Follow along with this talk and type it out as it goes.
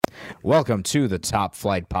Welcome to the Top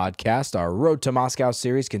Flight Podcast, our Road to Moscow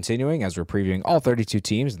series continuing as we're previewing all 32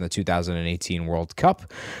 teams in the 2018 World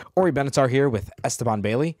Cup. Ori Benatar here with Esteban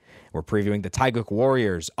Bailey. We're previewing the Taeguk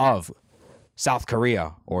Warriors of South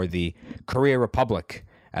Korea, or the Korea Republic,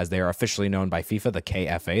 as they are officially known by FIFA, the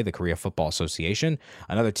KFA, the Korea Football Association.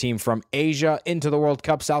 Another team from Asia into the World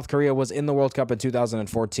Cup. South Korea was in the World Cup in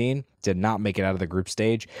 2014. Did not make it out of the group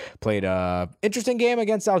stage. Played an interesting game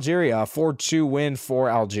against Algeria. A 4-2 win for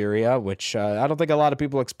Algeria, which I don't think a lot of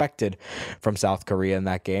people expected from South Korea in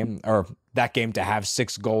that game, or that game to have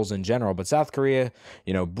 6 goals in general. But South Korea,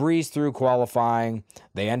 breezed through qualifying.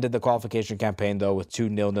 They ended the qualification campaign, though, with 2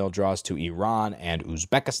 0-0 draws to Iran and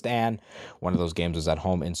Uzbekistan. One of those games was at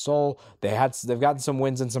home in Seoul. They've gotten some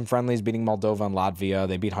wins in some friendlies, beating Moldova and Latvia.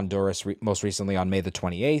 They beat Honduras most recently on May the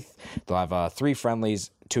 28th. They'll have 3 friendlies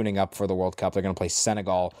tuning up for the World Cup. They're going to play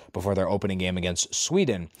Senegal before their opening game against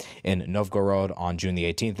Sweden in Novgorod on June the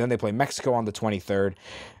 18th. Then they play Mexico on the 23rd,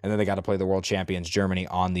 and then they got to play the world champions Germany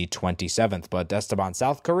on the 27th. But Esteban,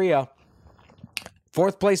 South Korea,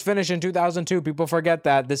 4th place finish in 2002. People forget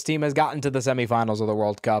that this team has gotten to the semifinals of the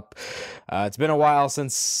World Cup. It's been a while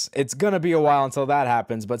it's going to be a while until that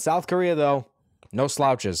happens. But South Korea, though, no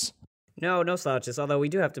slouches. No slouches. Although we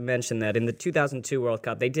do have to mention that in the 2002 World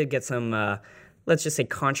Cup, they did get some let's just say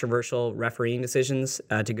controversial refereeing decisions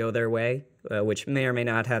to go their way, which may or may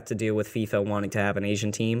not have to do with FIFA wanting to have an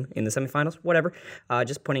Asian team in the semifinals, whatever,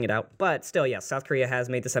 just pointing it out. But still, yes, South Korea has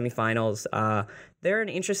made the semifinals. They're an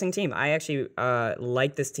interesting team. I actually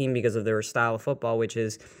like this team because of their style of football, which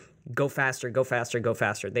is go faster, go faster, go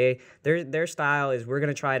faster. Their style is we're going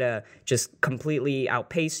to try to just completely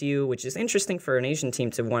outpace you, which is interesting for an Asian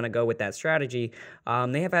team to want to go with that strategy.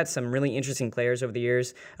 They have had some really interesting players over the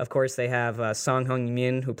years. Of course, they have Song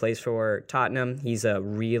Heung-min, who plays for Tottenham. He's a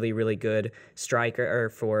really, really good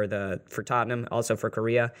striker for Tottenham, also for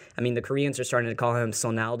Korea. I mean, the Koreans are starting to call him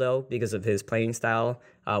Sonaldo because of his playing style,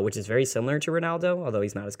 which is very similar to Ronaldo, although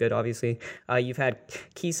he's not as good, obviously. You've had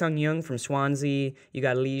Ki Sung-young from Swansea. You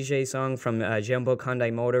got Lee Jae-sung from Jeonbuk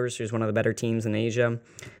Hyundai Motors, who's one of the better teams in Asia.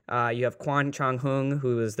 You have Kwon Chang-hung,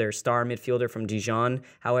 who is their star midfielder from Dijon.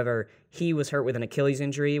 However, he was hurt with an Achilles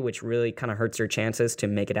injury, which really kind of hurts their chances to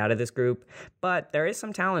make it out of this group. But there is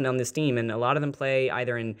some talent on this team, and a lot of them play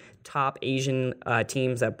either in top Asian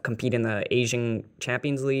teams that compete in the Asian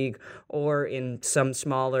Champions League or in some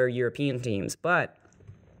smaller European teams. But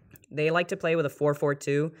they like to play with a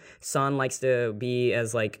 4-4-2. Son likes to be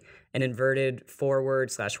as like an inverted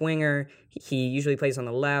forward/winger. He usually plays on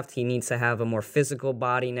the left. He needs to have a more physical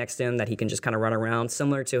body next to him that he can just kind of run around,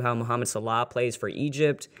 similar to how Mohamed Salah plays for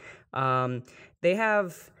Egypt. They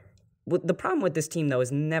have... The problem with this team, though,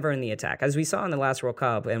 is never in the attack. As we saw in the last World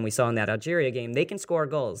Cup and we saw in that Algeria game, they can score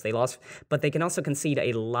goals. They lost, but they can also concede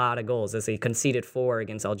a lot of goals, as they conceded 4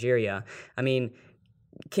 against Algeria. I mean,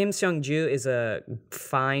 Kim Seung-ju is a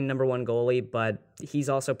fine number 1 goalie, but he's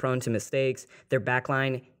also prone to mistakes. Their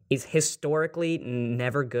backline is historically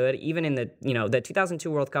never good. Even in the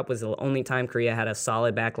 2002 World Cup was the only time Korea had a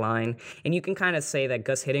solid back line. And you can kind of say that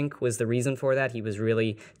Gus Hiddink was the reason for that. He was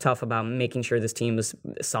really tough about making sure this team was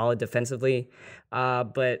solid defensively.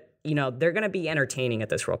 But they're going to be entertaining at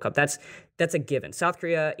this World Cup. That's a given. South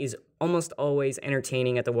Korea is almost always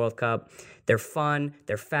entertaining at the World Cup. They're fun,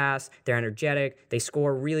 they're fast, they're energetic, they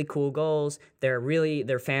score really cool goals.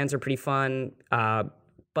 Their fans are pretty fun.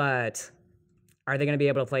 But are they going to be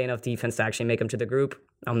able to play enough defense to actually make them to the group?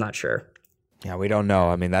 I'm not sure. Yeah, we don't know.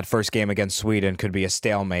 I mean, that first game against Sweden could be a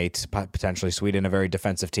stalemate. Potentially Sweden, a very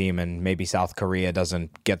defensive team, and maybe South Korea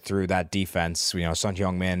doesn't get through that defense. Son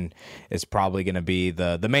Heung-min is probably going to be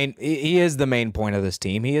the main. He is the main point of this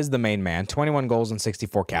team. He is the main man. 21 goals and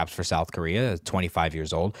 64 caps for South Korea, 25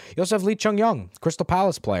 years old. You also have Lee Chung-young, Crystal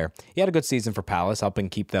Palace player. He had a good season for Palace, helping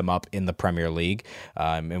keep them up in the Premier League.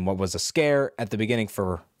 And what was a scare at the beginning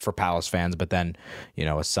for Palace fans, but then,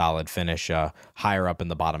 a solid finish higher up in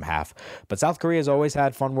the bottom half. But South Korea has always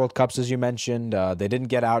had fun World Cups, as you mentioned. They didn't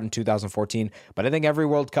get out in 2014, but I think every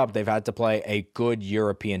World Cup they've had to play a good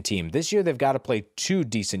European team. This year they've got to play 2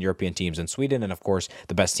 decent European teams in Sweden and, of course,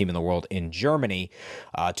 the best team in the world in Germany.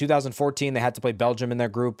 2014 they had to play Belgium in their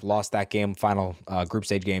group, lost that game, final group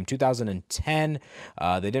stage game. 2010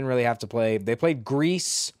 they didn't really have to play. They played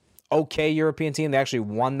Greece. Okay European team. They actually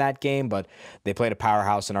won that game, but they played a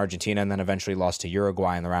powerhouse in Argentina and then eventually lost to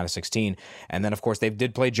Uruguay in the round of 16. And then, of course, they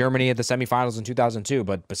did play Germany at the semifinals in 2002.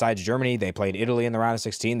 But besides Germany, they played Italy in the round of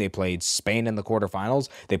 16. They played Spain in the quarterfinals.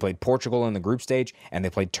 They played Portugal in the group stage, and they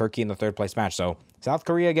played Turkey in the 3rd place match. So South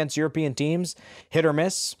Korea against European teams, hit or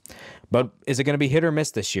miss. But is it going to be hit or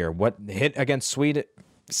miss this year? What hit against Sweden?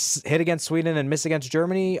 hit against Sweden and miss against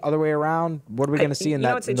Germany? Other way around? What are we going to see in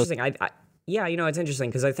that? It's interesting. Yeah, it's interesting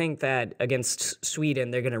because I think that against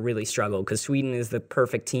Sweden, they're going to really struggle because Sweden is the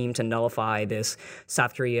perfect team to nullify this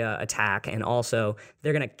South Korea attack. And also,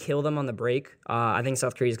 they're going to kill them on the break. I think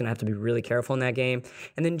South Korea is going to have to be really careful in that game.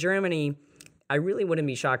 And then Germany, I really wouldn't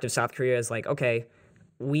be shocked if South Korea is like, okay,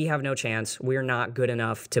 we have no chance. We're not good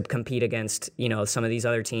enough to compete against, some of these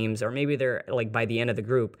other teams, or maybe they're like by the end of the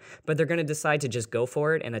group, but they're going to decide to just go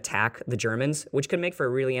for it and attack the Germans, which could make for a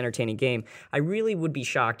really entertaining game. I really would be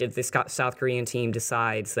shocked if this South Korean team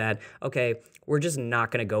decides that, okay, we're just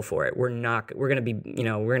not going to go for it. We're going to be, we're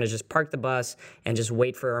going to just park the bus and just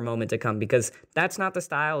wait for our moment to come, because that's not the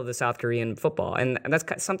style of the South Korean football. And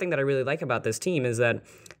that's something that I really like about this team is that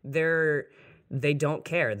they don't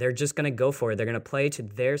care. They're just going to go for it. They're going to play to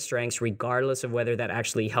their strengths regardless of whether that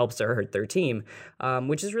actually helps or hurt their team,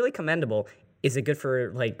 which is really commendable. Is it good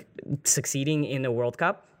for succeeding in a World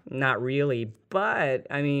Cup? Not really. But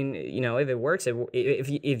I mean, if it works,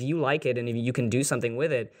 if you like it and if you can do something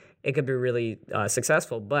with it, it could be really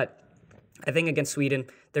successful. But I think against Sweden,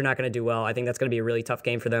 they're not going to do well. I think that's going to be a really tough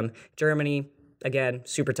game for them. Germany, again,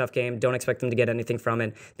 super tough game. Don't expect them to get anything from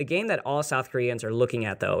it. The game that all South Koreans are looking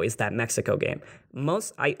at, though, is that Mexico game.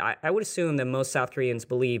 I would assume that most South Koreans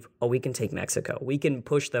believe, we can take Mexico. We can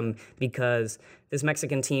push them because this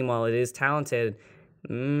Mexican team, while it is talented,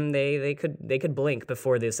 they could blink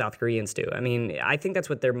before the South Koreans do. I mean, I think that's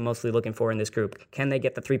what they're mostly looking for in this group. Can they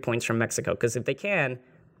get the 3 points from Mexico? Because if they can,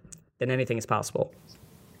 then anything is possible.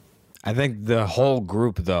 I think the whole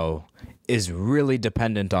group, though, is really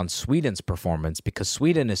dependent on Sweden's performance, because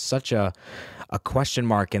Sweden is such a question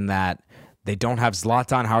mark in that they don't have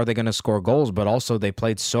Zlatan. How are they going to score goals? But also they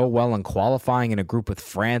played so well in qualifying in a group with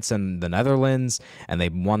France and the Netherlands, and they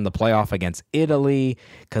won the playoff against Italy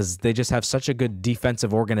because they just have such a good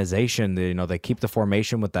defensive organization. They keep the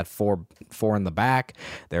formation with that four in the back.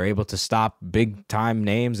 They're able to stop big-time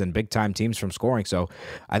names and big-time teams from scoring. So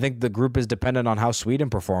I think the group is dependent on how Sweden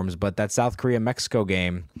performs, but that South Korea-Mexico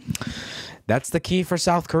game, that's the key for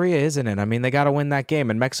South Korea, isn't it? I mean, they got to win that game,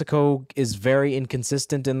 and Mexico is very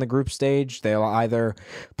inconsistent in the group stage. They'll either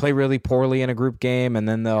play really poorly in a group game, and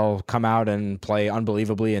then they'll come out and play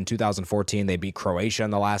unbelievably. In 2014, they beat Croatia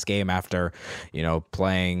in the last game after,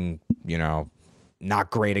 playing,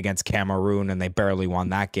 not great against Cameroon, and they barely won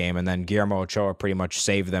that game. And then Guillermo Ochoa pretty much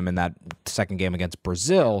saved them in that second game against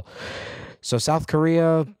Brazil. So South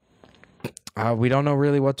Korea, we don't know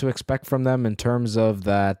really what to expect from them in terms of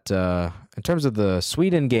that. In terms of the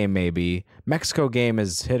Sweden game, maybe Mexico game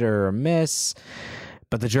is hit or miss.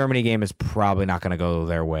 But the Germany game is probably not going to go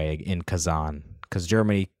their way in Kazan, because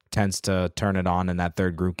Germany tends to turn it on in that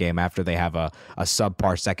third group game after they have a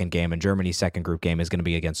subpar second game, and Germany's second group game is going to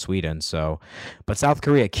be against Sweden. So, but South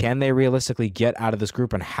Korea, can they realistically get out of this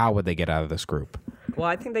group, and how would they get out of this group? Well,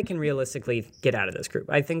 I think they can realistically get out of this group.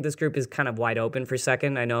 I think this group is kind of wide open for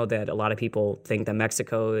second. I know that a lot of people think that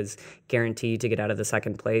Mexico is guaranteed to get out of the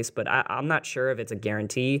second place, but I'm not sure if it's a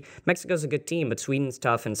guarantee. Mexico's a good team, but Sweden's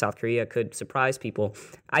tough, and South Korea could surprise people.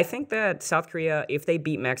 I think that South Korea, if they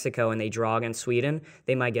beat Mexico and they draw against Sweden,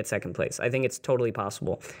 they might get second place. I think it's totally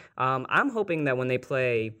possible. I'm hoping that when they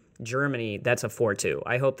play Germany, that's a 4-2.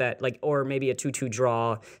 I hope that, or maybe a 2-2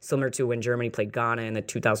 draw, similar to when Germany played Ghana in the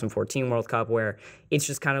 2014 World Cup, where it's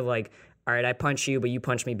just kind of like, all right, I punch you, but you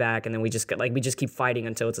punch me back, and then we just keep fighting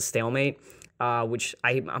until it's a stalemate. Which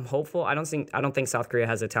I'm hopeful. I don't think South Korea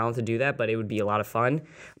has the talent to do that, but it would be a lot of fun.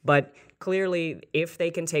 But clearly, if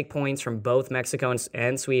they can take points from both Mexico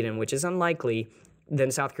and Sweden, which is unlikely,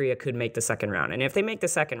 then South Korea could make the second round. And if they make the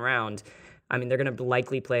second round, I mean, they're going to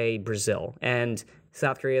likely play Brazil. And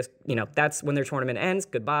South Korea, that's when their tournament ends.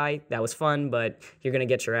 Goodbye. That was fun, but you're going to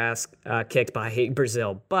get your ass kicked by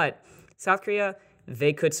Brazil. But South Korea,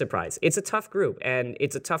 they could surprise. It's a tough group, and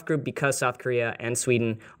it's a tough group because South Korea and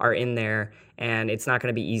Sweden are in there, and it's not going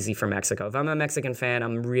to be easy for Mexico. If I'm a Mexican fan,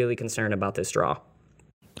 I'm really concerned about this draw.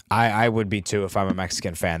 I would be too if I'm a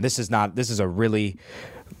Mexican fan. This is a really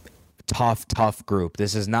tough group.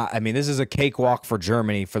 This is a cakewalk for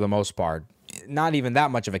Germany for the most part. Not even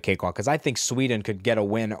that much of a cakewalk, because I think Sweden could get a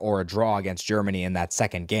win or a draw against Germany in that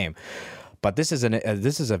second game. But this is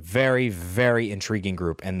a very, very intriguing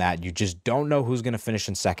group in that you just don't know who's going to finish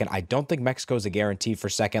in second. I don't think Mexico is a guarantee for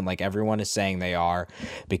second like everyone is saying they are,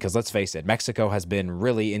 because let's face it, Mexico has been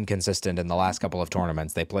really inconsistent in the last couple of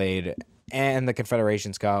tournaments. They played and the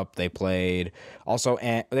Confederations Cup. They played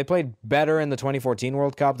better in the 2014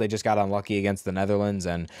 World Cup. They just got unlucky against the Netherlands,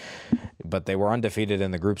 but they were undefeated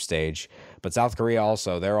in the group stage. But South Korea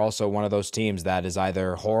also, they're also one of those teams that is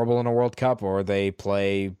either horrible in a World Cup or they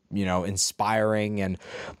play, inspiring and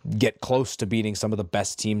get close to beating some of the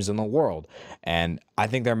best teams in the world. And I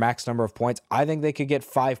think their max number of points, I think they could get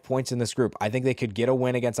 5 points in this group. I think they could get a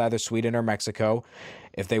win against either Sweden or Mexico.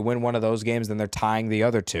 If they win one of those games, then they're tying the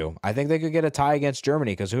other two. I think they could get a tie against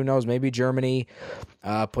Germany because who knows, maybe Germany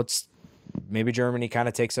kind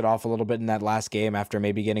of takes it off a little bit in that last game after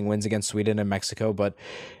maybe getting wins against Sweden and Mexico. But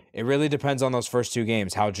it really depends on those first two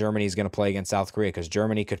games, how Germany is going to play against South Korea, because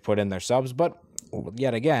Germany could put in their subs. But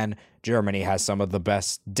yet again, Germany has some of the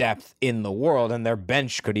best depth in the world, and their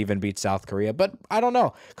bench could even beat South Korea. But I don't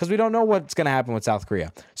know, because we don't know what's going to happen with South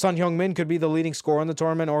Korea. Son Heung-min could be the leading scorer in the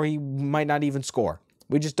tournament, or he might not even score.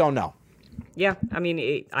 We just don't know. Yeah, I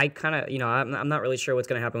mean, I'm not really sure what's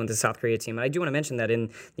going to happen with the South Korea team. I do want to mention that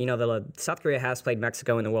the South Korea has played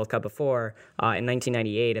Mexico in the World Cup before in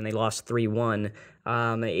 1998, and they lost 3-1.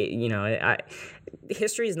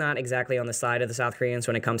 History is not exactly on the side of the South Koreans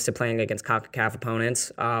when it comes to playing against CONCACAF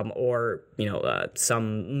opponents or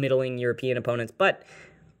some middling European opponents. But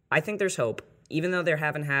I think there's hope. Even though they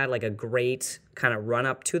haven't had like a great kind of run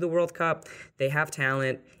up to the World Cup, they have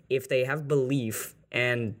talent. If they have belief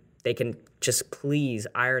and they can just please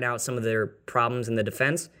iron out some of their problems in the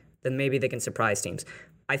defense, then maybe they can surprise teams.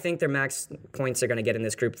 I think their max points they're going to get in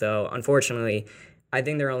this group, though, unfortunately, I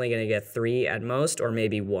think they're only going to get 3 at most, or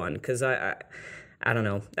maybe 1, because I don't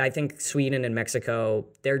know. I think Sweden and Mexico,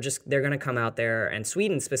 they're going to come out there, and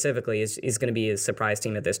Sweden specifically is going to be a surprise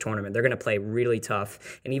team at this tournament. They're going to play really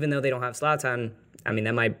tough, and even though they don't have Zlatan, I mean,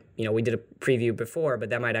 that might, we did a preview before,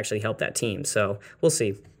 but that might actually help that team. So we'll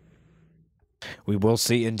see. We will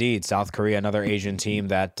see indeed. South Korea, another Asian team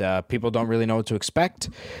that people don't really know what to expect.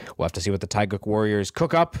 We'll have to see what the Taeguk Warriors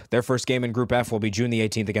cook up. Their first game in Group F will be June the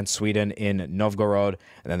 18th against Sweden in Novgorod,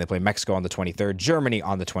 and then they play Mexico on the 23rd, Germany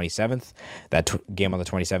on the 27th. That game on the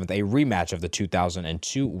 27th, a rematch of the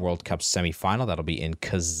 2002 World Cup semifinal. That'll be in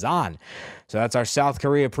Kazan. So that's our South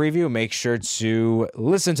Korea preview. Make sure to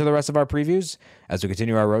listen to the rest of our previews as we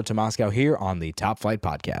continue our road to Moscow here on the Top Flight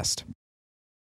Podcast.